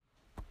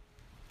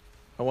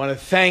I want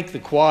to thank the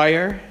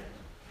choir,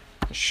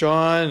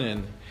 Sean,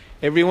 and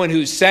everyone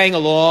who sang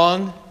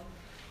along.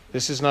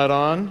 This is not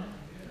on.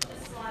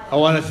 I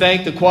want to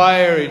thank the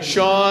choir and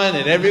Sean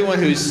and everyone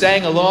who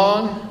sang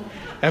along,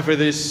 and for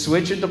this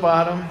switch at the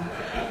bottom,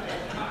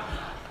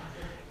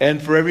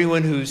 and for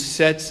everyone who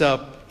sets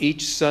up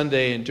each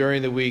Sunday and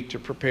during the week to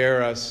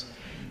prepare us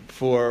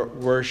for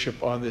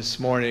worship on this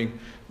morning.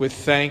 With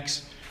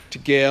thanks to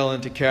Gail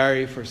and to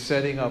Carrie for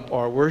setting up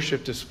our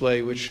worship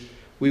display, which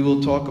we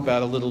will talk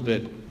about a little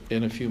bit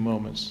in a few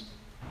moments.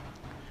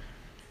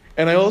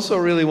 And I also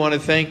really want to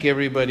thank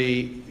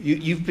everybody.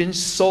 You've been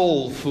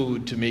soul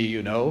food to me,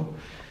 you know.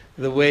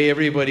 The way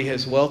everybody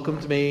has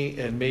welcomed me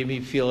and made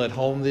me feel at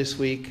home this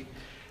week.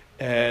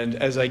 And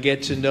as I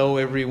get to know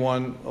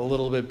everyone a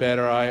little bit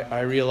better,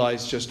 I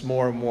realize just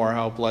more and more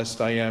how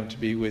blessed I am to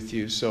be with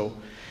you. So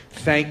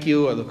thank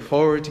you. I look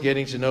forward to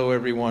getting to know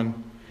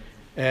everyone.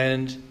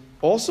 And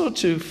also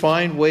to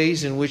find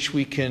ways in which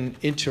we can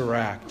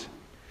interact.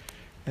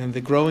 And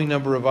the growing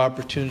number of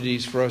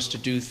opportunities for us to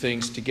do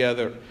things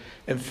together.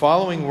 And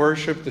following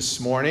worship this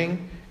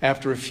morning,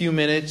 after a few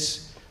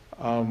minutes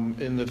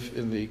in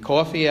the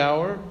coffee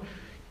hour,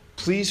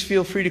 please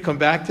feel free to come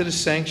back to the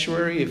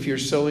sanctuary if you're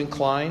so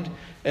inclined.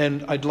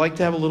 And I'd like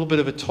to have a little bit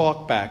of a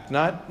talk back,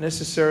 not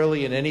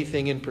necessarily in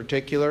anything in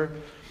particular,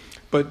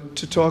 but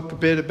to talk a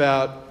bit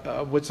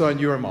about what's on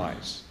your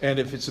minds. And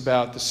if it's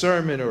about the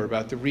sermon or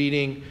about the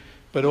reading,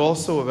 but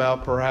also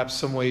about perhaps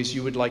some ways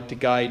you would like to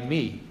guide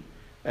me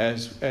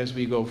as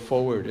we go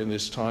forward in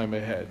this time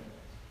ahead.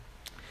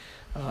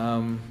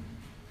 I've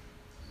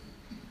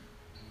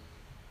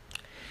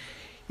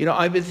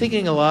been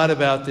thinking a lot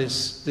about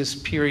this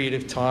period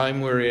of time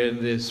we're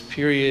in, this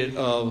period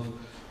of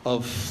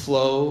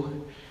flow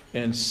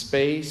and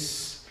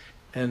space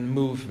and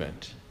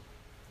movement.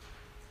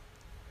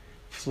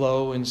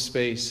 Flow and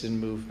space and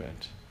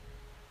movement.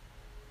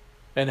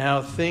 And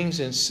how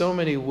things in so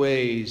many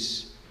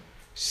ways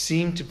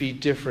seem to be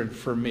different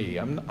for me.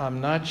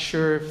 I'm not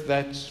sure if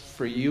that's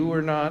for you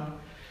or not,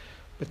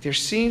 but there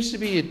seems to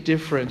be a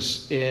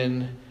difference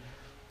in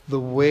the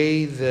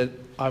way that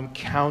I'm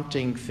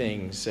counting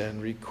things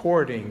and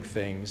recording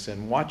things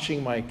and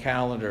watching my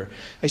calendar.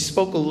 I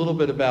spoke a little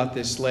bit about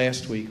this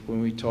last week when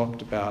we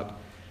talked about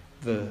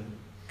the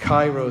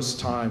Kairos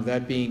time,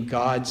 that being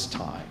God's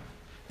time,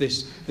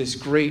 this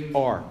great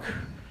arc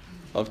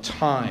of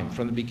time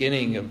from the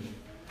beginning of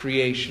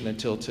creation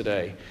until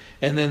today.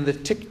 And then the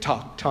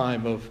tick-tock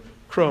time of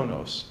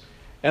Chronos.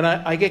 And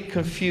I get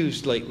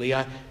confused lately.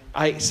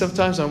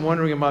 Sometimes I'm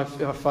wondering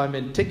if I'm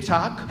in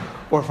tick-tock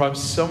or if I'm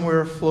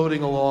somewhere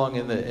floating along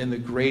in the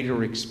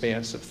greater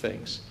expanse of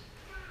things.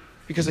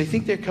 Because I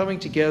think they're coming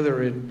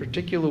together in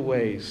particular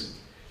ways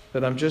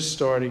that I'm just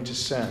starting to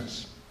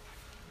sense.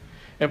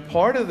 And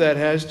part of that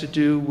has to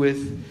do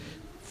with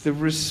the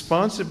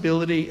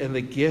responsibility and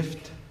the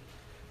gift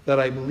that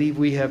I believe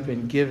we have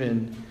been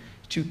given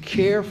to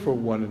care for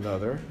one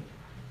another,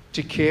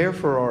 to care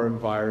for our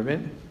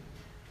environment,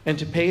 and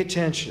to pay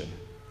attention.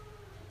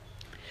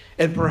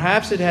 And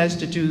perhaps it has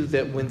to do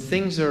that when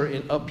things are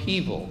in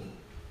upheaval,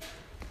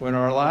 when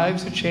our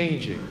lives are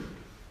changing,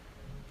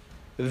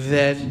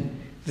 that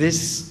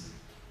this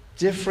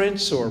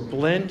difference or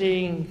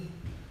blending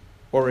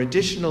or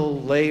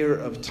additional layer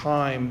of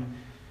time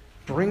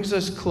brings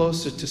us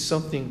closer to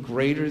something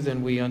greater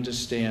than we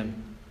understand,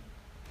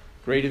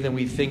 greater than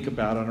we think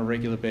about on a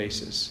regular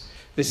basis.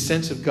 This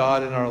sense of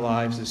God in our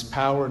lives, this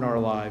power in our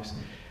lives,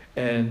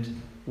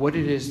 and what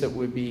it is that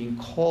we're being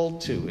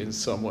called to in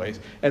some ways.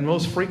 And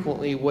most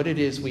frequently, what it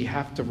is we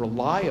have to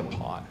rely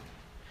upon.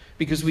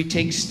 Because we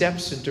take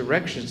steps in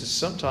directions that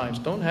sometimes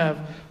don't have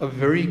a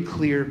very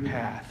clear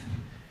path.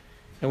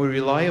 And we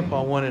rely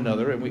upon one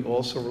another, and we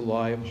also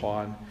rely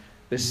upon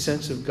this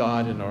sense of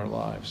God in our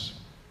lives.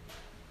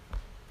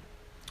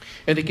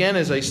 And again,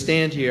 as I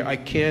stand here, I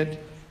can't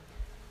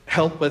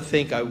help but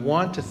think, I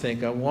want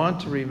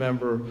to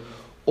remember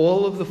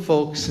all of the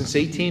folks since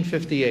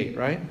 1858,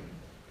 right?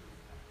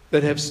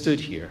 That have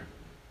stood here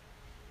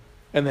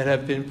and that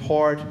have been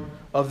part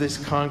of this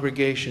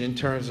congregation in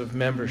terms of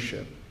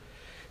membership,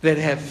 that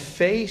have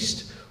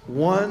faced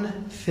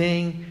one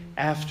thing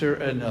after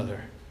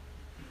another.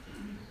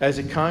 As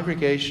a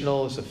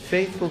congregational, as a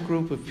faithful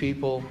group of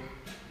people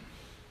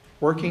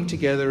working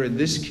together in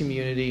this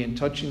community and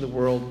touching the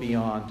world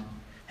beyond.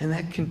 And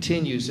that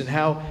continues, and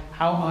how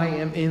I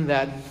am in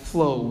that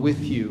flow with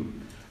you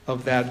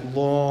of that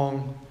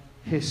long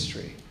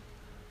history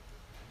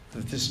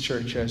that this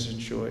church has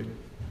enjoyed.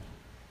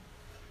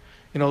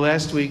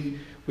 Last week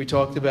we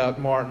talked about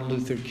Martin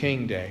Luther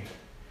King Day,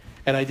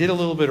 and I did a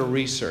little bit of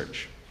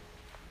research.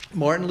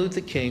 Martin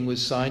Luther King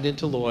was signed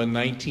into law in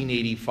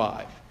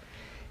 1985,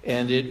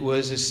 and it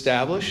was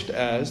established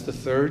as the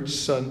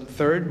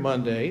third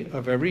Monday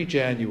of every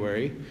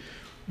January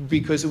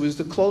because it was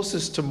the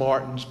closest to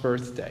Martin's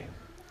birthday.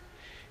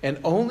 And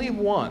only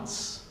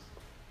once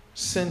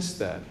since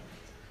then,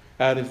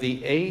 out of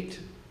the 8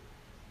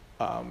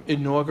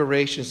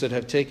 inaugurations that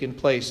have taken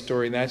place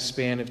during that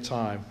span of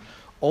time,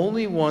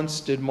 only once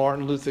did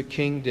Martin Luther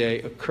King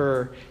Day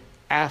occur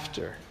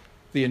after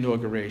the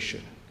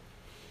inauguration.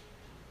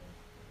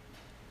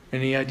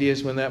 Any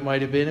ideas when that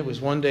might have been? It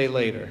was one day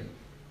later.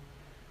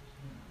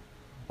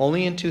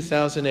 Only in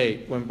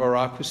 2008, when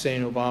Barack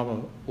Hussein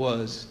Obama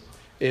was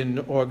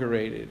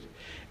inaugurated.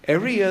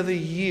 Every other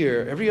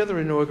year, every other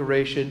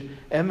inauguration,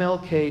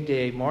 MLK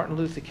Day, Martin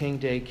Luther King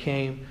Day,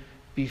 came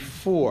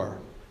before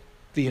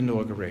the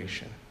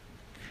inauguration.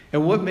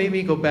 And what made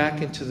me go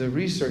back into the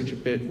research a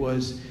bit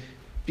was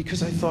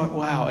because I thought,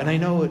 wow, and I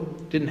know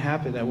it didn't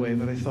happen that way,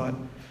 but I thought,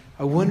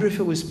 I wonder if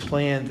it was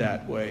planned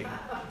that way.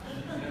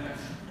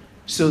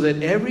 So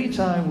that every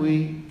time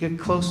we get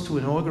close to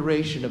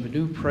inauguration of a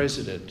new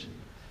president,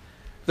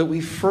 that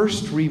we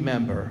first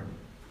remember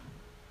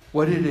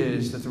what it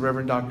is that the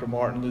Reverend Dr.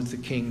 Martin Luther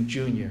King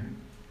Jr.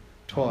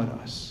 taught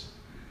us.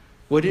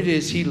 What it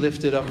is he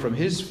lifted up from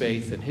his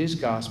faith and his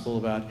gospel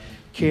about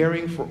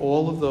caring for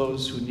all of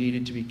those who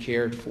needed to be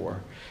cared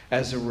for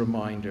as a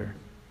reminder.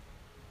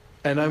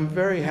 And I'm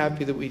very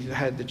happy that we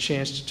had the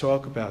chance to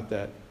talk about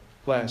that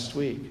last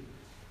week.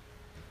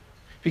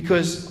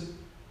 Because,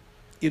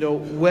 you know,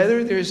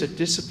 whether there's a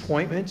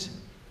disappointment,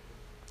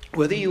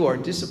 whether you are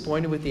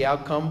disappointed with the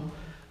outcome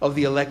of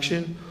the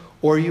election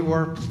or you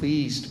are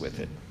pleased with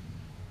it,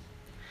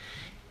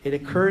 it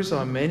occurs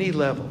on many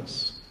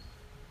levels.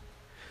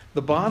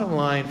 The bottom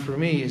line for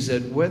me is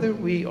that whether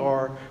we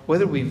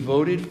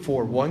voted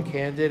for one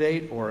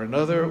candidate or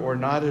another or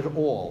not at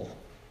all,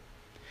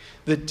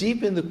 that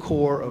deep in the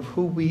core of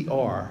who we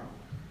are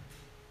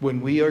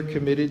when we are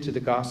committed to the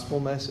gospel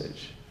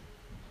message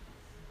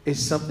is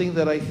something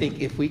that I think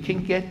if we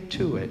can get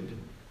to it,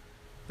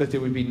 that there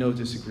would be no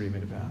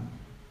disagreement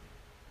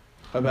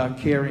about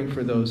caring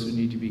for those who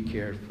need to be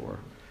cared for,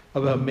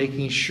 about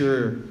making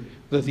sure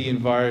that the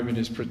environment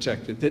is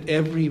protected, that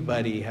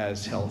everybody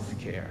has health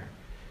care,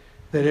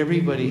 that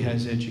everybody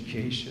has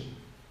education.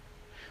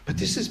 But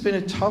this has been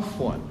a tough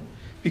one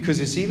because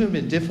it's even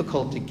been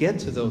difficult to get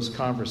to those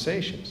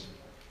conversations.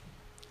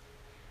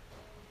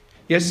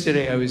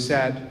 Yesterday I was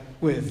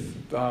with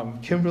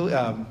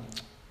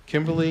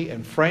Kimberly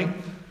and Frank.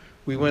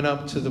 We went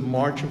up to the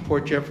march in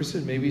Port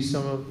Jefferson. Maybe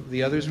some of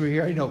the others were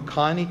here. I know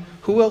Connie.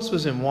 Who else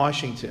was in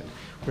Washington?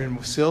 We're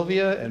in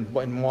Sylvia and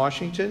in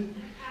Washington.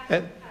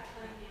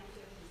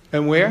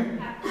 And where?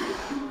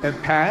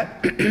 And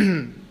Pat.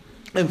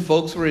 And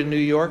folks were in New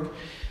York.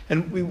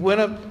 And we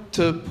went up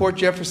to Port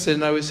Jefferson,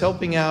 and I was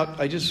helping out.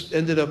 I just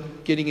ended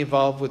up getting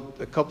involved with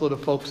a couple of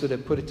the folks that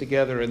had put it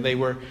together, and they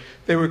were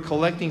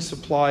collecting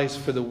supplies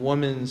for the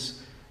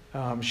women's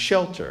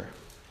shelter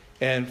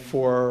and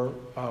for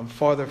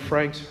Father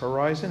Frank's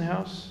Horizon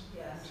House.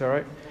 Yes. Is that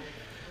right?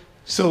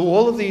 So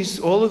all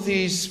of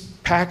these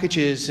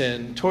packages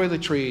and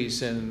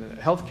toiletries and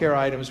healthcare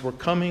items were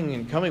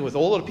coming with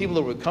all of the people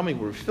that were coming.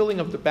 We were filling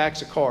up the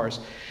backs of cars.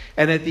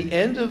 And at the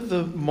end of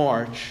the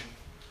march,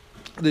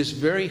 this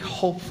very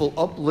hopeful,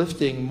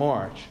 uplifting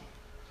march,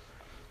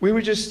 we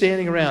were just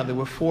standing around. There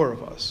were 4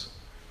 of us.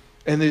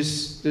 And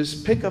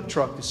this pickup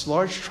truck, this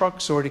large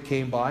truck sort of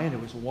came by, and there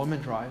was a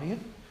woman driving it.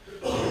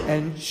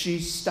 And she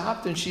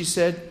stopped and she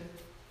said,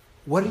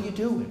 "What are you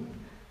doing?"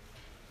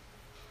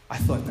 I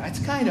thought, that's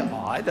kind of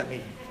odd. I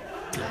mean,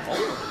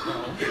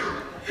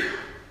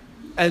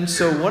 And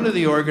so one of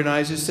the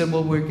organizers said,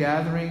 well, we're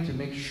gathering to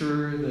make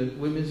sure that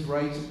women's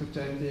rights are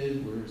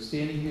protected. We're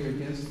standing here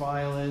against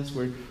violence.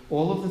 We're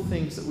all of the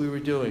things that we were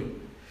doing.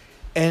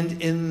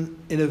 And in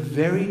a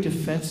very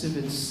defensive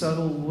and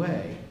subtle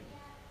way,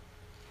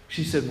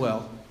 she said,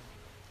 well,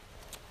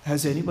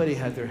 has anybody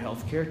had their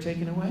health care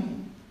taken away?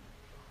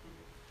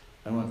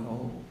 I went,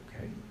 oh,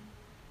 okay.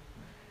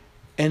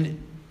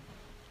 And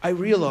I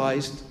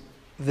realized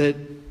that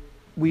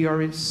we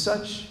are in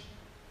such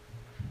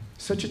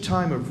a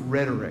time of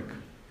rhetoric.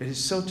 It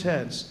is so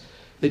tense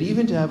that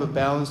even to have a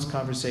balanced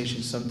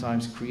conversation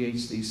sometimes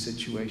creates these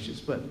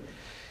situations. But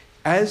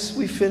as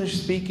we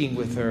finished speaking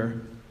with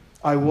her,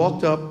 I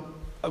walked up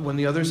when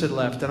the others had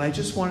left, and I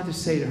just wanted to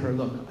say to her,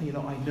 look, you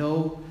know, I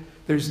know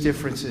there's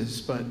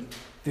differences, but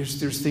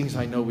there's things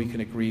I know we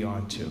can agree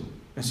on too.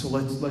 And so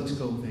let's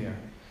go there.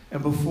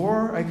 And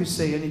before I could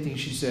say anything,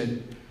 she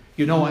said,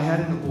 you know, I had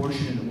an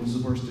abortion and it was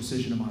the worst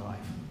decision of my life.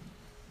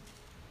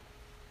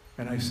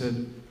 And I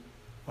said,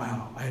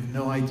 wow, I have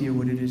no idea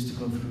what it is to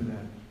go through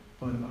that,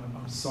 but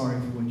I'm sorry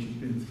for what you've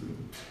been through.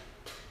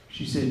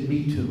 She said,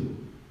 me too.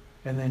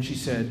 And then she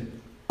said,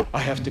 I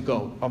have to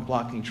go. I'm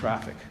blocking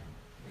traffic.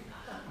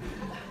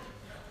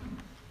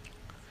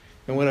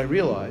 And what I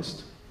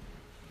realized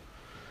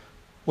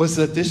was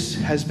that this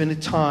has been a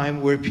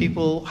time where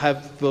people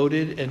have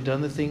voted and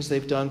done the things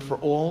they've done for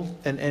all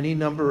and any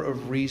number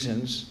of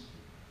reasons.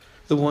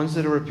 The ones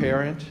that are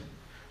apparent,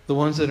 the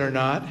ones that are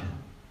not.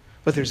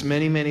 But there's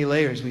many, many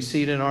layers. We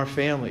see it in our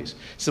families.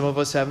 Some of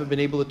us haven't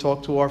been able to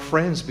talk to our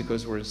friends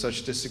because we're in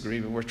such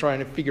disagreement. We're trying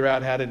to figure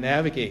out how to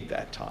navigate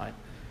that time.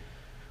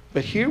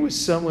 But here was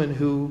someone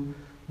who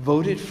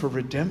voted for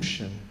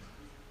redemption.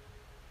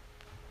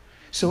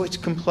 So it's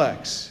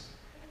complex.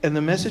 And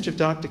the message of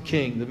Dr.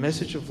 King, the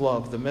message of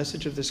love, the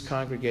message of this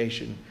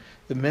congregation,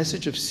 the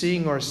message of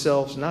seeing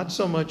ourselves not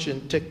so much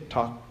in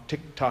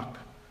tick-tock,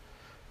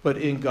 but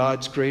in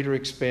God's greater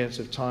expanse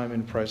of time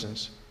and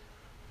presence,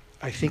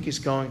 I think is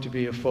going to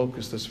be a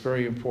focus that's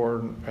very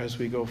important as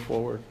we go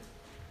forward.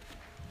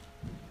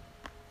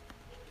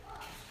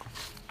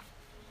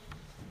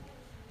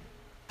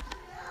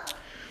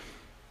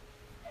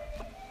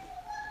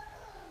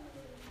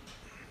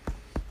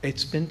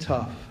 It's been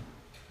tough.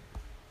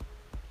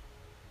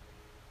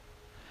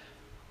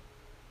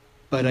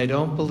 But I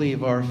don't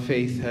believe our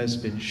faith has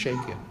been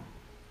shaken.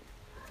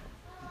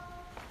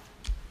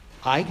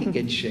 I can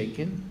get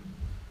shaken.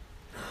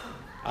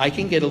 I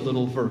can get a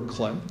little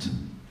verklempt.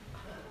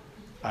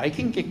 I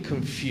can get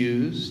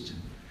confused.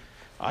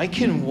 I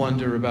can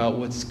wonder about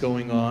what's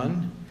going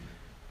on.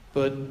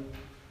 But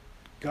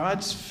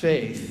God's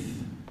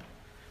faith,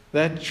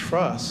 that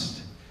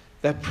trust,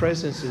 that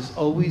presence is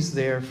always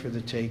there for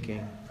the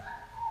taking.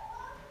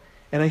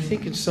 And I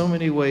think in so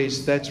many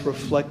ways that's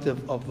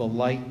reflective of the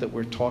light that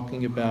we're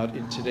talking about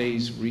in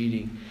today's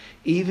reading.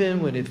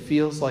 Even when it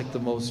feels like the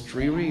most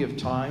dreary of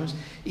times,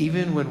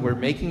 even when we're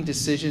making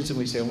decisions and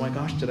we say, oh my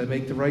gosh, did I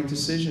make the right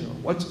decision? Or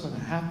what's going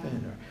to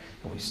happen? Or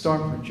when we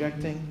start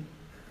projecting,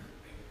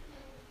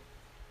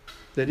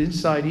 that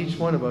inside each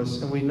one of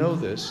us, and we know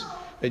this,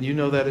 and you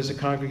know that as a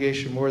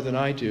congregation more than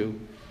I do,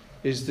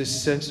 is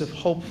this sense of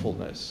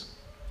hopefulness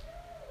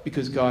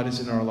because God is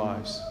in our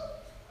lives.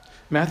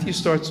 Matthew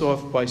starts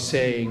off by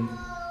saying,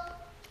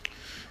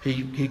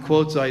 he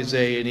quotes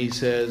Isaiah and he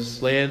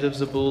says, land of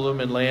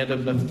Zebulun and land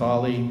of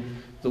Naphtali,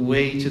 the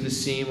way to the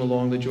seam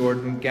along the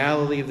Jordan,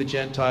 Galilee of the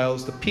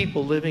Gentiles, the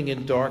people living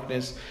in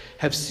darkness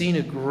have seen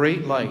a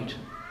great light.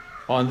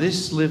 On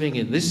this living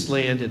in this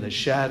land in the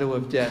shadow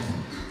of death,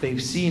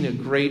 they've seen a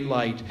great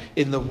light.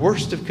 In the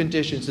worst of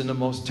conditions, in the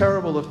most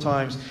terrible of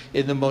times,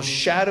 in the most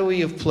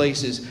shadowy of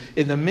places,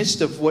 in the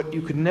midst of what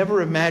you could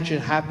never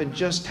imagine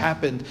just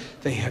happened,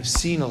 they have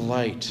seen a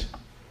light.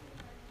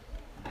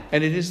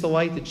 And it is the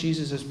light that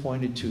Jesus has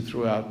pointed to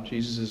throughout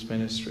Jesus'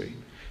 ministry.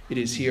 It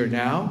is here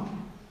now.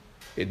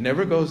 It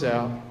never goes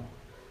out.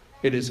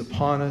 It is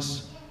upon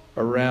us,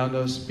 around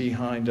us,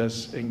 behind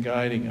us, and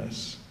guiding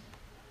us.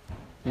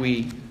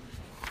 We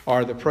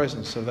are the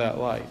presence of that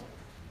light.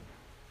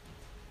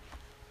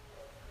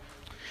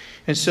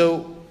 And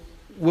so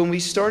when we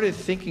started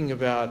thinking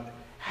about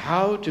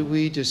how do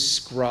we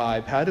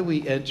describe, how do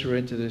we enter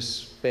into this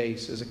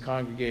space as a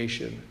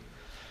congregation,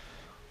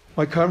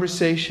 my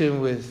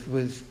conversation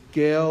with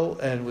Gail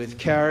and with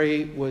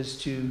Carrie was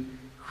to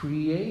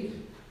create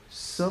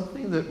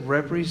something that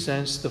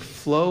represents the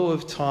flow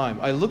of time.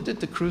 I looked at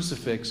the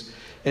crucifix,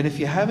 and if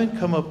you haven't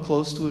come up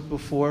close to it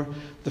before,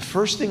 the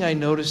first thing I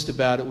noticed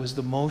about it was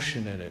the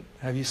motion in it.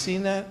 Have you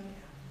seen that?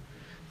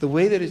 The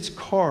way that it's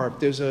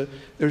carved, there's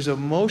a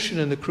motion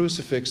in the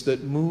crucifix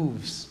that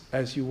moves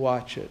as you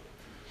watch it.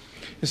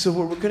 And so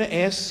what we're going to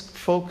ask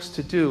folks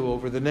to do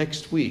over the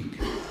next week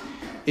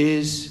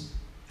is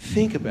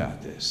think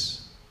about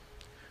this.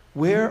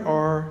 Where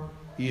are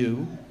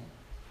you?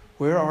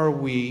 Where are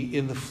we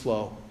in the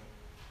flow?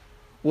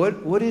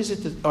 What is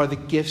it that are the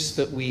gifts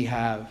that we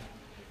have,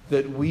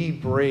 that we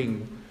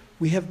bring?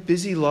 We have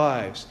busy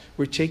lives.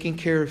 We're taking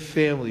care of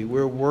family.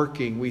 We're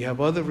working. We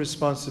have other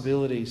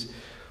responsibilities.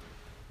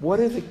 What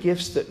are the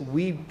gifts that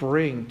we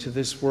bring to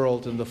this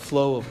world in the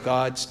flow of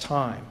God's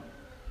time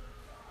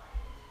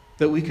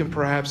that we can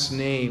perhaps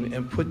name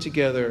and put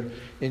together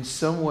in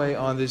some way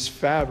on this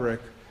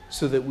fabric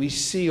so that we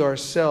see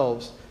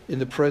ourselves in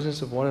the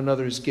presence of one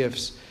another's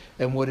gifts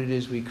and what it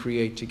is we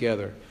create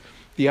together?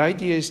 The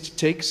idea is to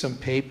take some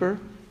paper,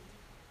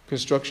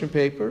 construction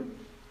paper,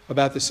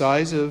 about the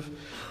size of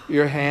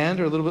your hand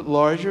or a little bit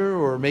larger,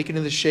 or make it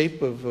in the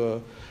shape of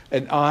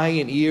an eye,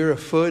 an ear, a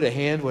foot, a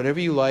hand, whatever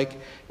you like,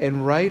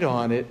 and write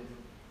on it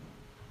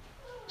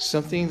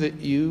something that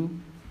you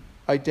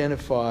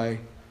identify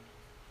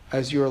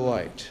as your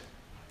light.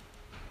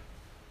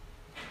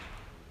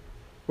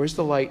 Where's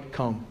the light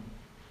come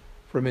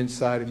from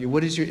inside of you?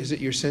 Is it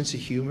your sense of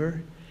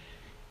humor?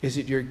 Is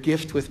it your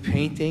gift with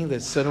painting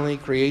that suddenly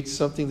creates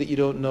something that you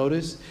don't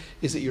notice?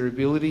 Is it your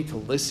ability to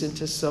listen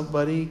to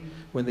somebody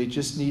when they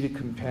just need a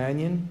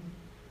companion?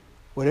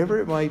 Whatever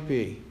it might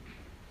be.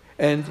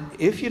 And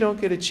if you don't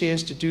get a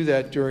chance to do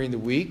that during the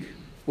week,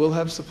 we'll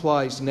have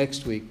supplies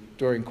next week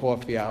during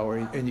coffee hour,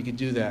 and you can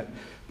do that.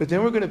 But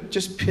then we're going to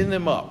just pin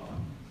them up,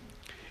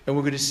 and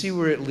we're going to see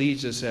where it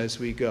leads us as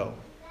we go.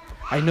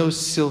 I know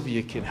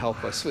Sylvia can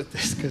help us with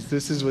this, because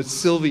this is what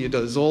Sylvia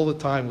does all the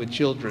time with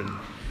children.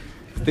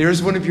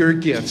 There's one of your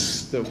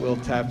gifts that we'll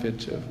tap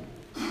into,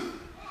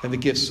 and the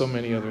gifts so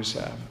many others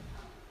have.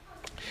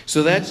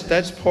 So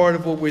that's part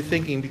of what we're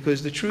thinking,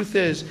 because the truth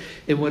is,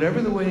 in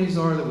whatever the ways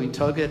are that we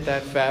tug at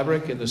that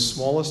fabric, in the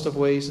smallest of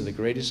ways and the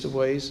greatest of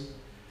ways,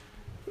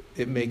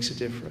 it makes a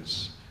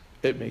difference.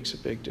 It makes a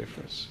big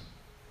difference.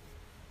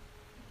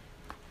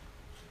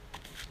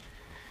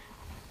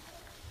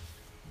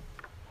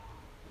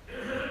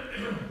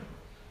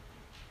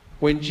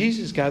 When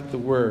Jesus got the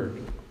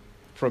word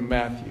from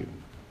Matthew,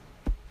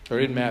 or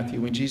in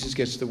Matthew, when Jesus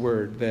gets the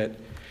word that,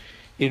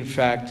 in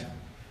fact,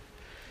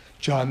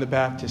 John the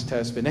Baptist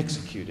has been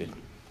executed,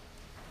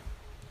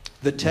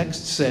 The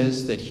text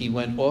says that he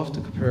went off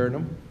to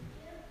Capernaum,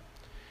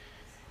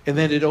 and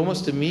then it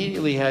almost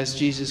immediately has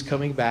Jesus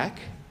coming back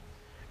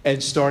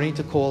and starting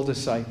to call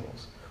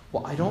disciples.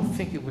 Well, I don't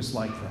think it was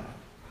like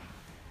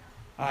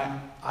that.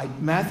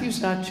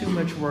 Matthew's not too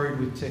much worried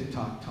with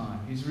tick-tock time.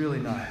 He's really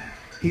not.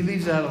 He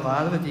leaves out a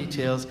lot of the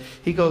details.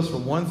 He goes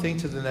from one thing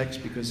to the next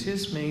because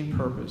his main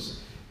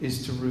purpose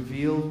is to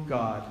reveal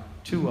God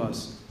to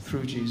us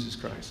through Jesus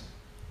Christ.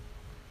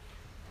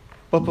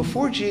 But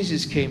before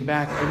Jesus came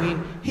back,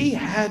 he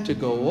had to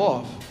go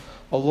off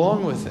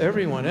along with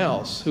everyone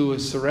else who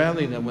was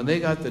surrounding them when they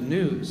got the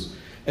news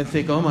and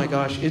think, oh my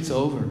gosh, it's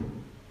over.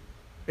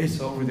 It's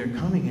over. They're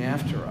coming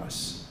after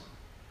us.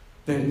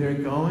 They're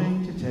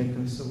going to take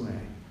us away.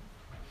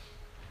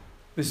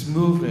 This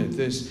movement,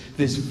 this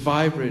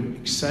vibrant,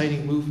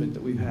 exciting movement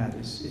that we've had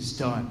is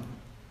done.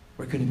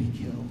 We're going to be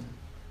killed.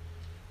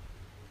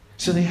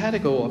 So they had to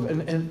go off,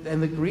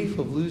 and the grief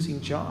of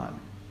losing John.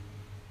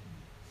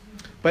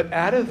 But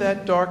out of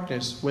that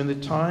darkness, when the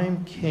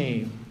time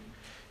came,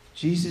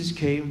 Jesus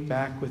came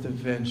back with a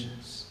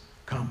vengeance.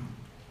 Come,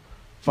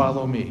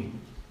 follow me.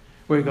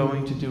 We're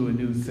going to do a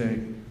new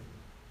thing.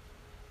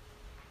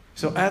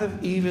 So out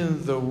of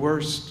even the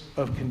worst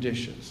of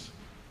conditions,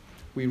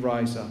 we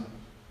rise up.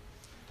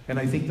 And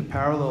I think the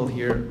parallel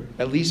here,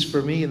 at least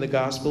for me in the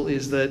gospel,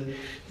 is that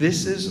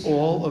this is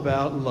all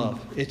about love.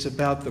 It's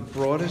about the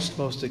broadest,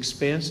 most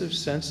expansive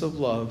sense of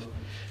love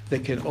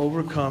that can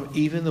overcome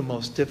even the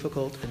most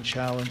difficult and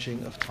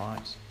challenging of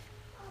times.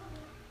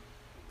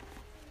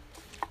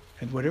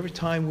 And whatever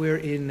time we're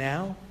in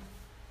now,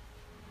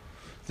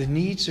 the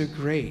needs are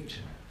great.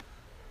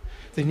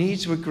 The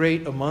needs were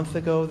great a month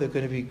ago. They're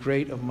going to be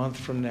great a month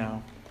from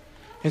now.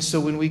 And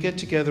so when we get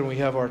together and we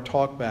have our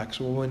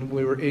talkbacks, or when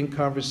we're in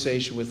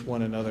conversation with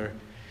one another,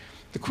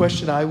 the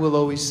question I will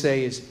always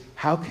say is,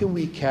 how can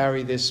we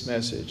carry this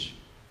message?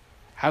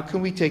 How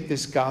can we take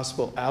this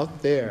gospel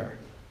out there,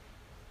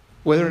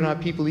 whether or not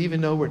people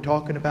even know we're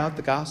talking about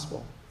the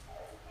gospel?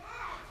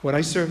 When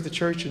I served the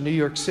church in New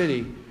York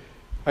City,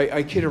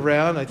 I kid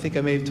around. I think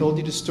I may have told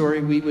you the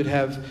story. We would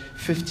have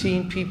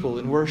 15 people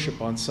in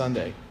worship on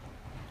Sunday.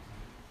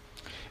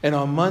 And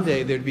on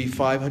Monday, there'd be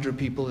 500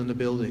 people in the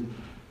building.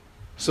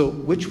 So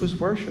which was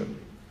worship?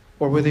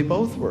 Or were they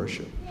both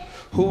worship?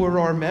 Who were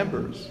our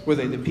members? Were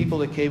they the people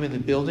that came in the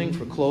building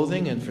for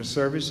clothing and for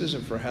services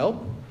and for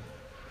help?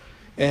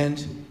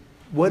 And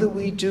what do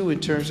we do in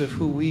terms of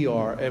who we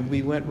are? And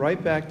we went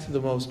right back to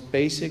the most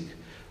basic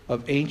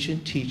of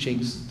ancient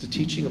teachings, the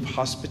teaching of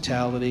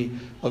hospitality,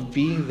 of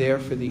being there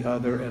for the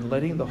other and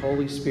letting the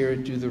Holy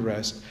Spirit do the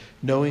rest,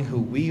 knowing who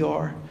we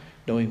are,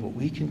 knowing what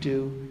we can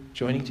do,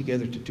 joining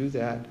together to do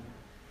that,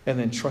 and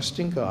then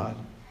trusting God,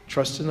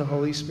 trusting the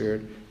Holy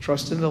Spirit,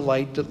 trusting the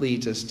light that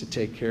leads us to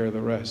take care of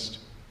the rest.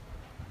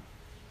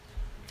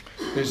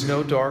 There's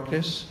no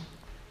darkness.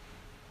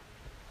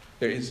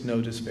 There is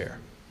no despair.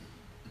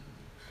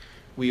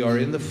 We are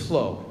in the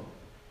flow.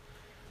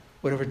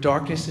 Whatever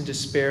darkness and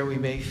despair we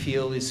may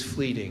feel is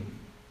fleeting.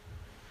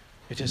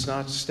 It does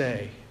not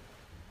stay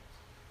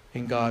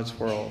in God's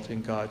world,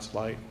 in God's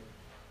light.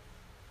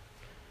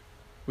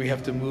 We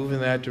have to move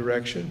in that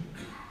direction.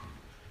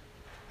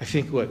 I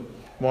think what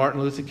Martin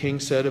Luther King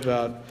said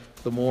about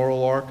the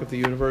moral arc of the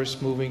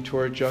universe moving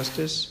toward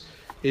justice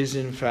is,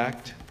 in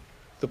fact,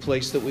 the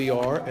place that we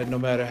are, and no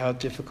matter how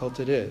difficult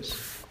it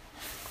is,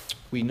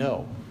 we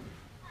know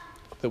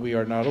that we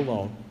are not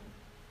alone,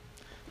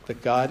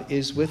 that God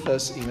is with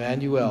us,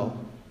 Emmanuel,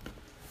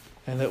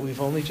 and that we've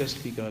only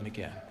just begun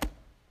again.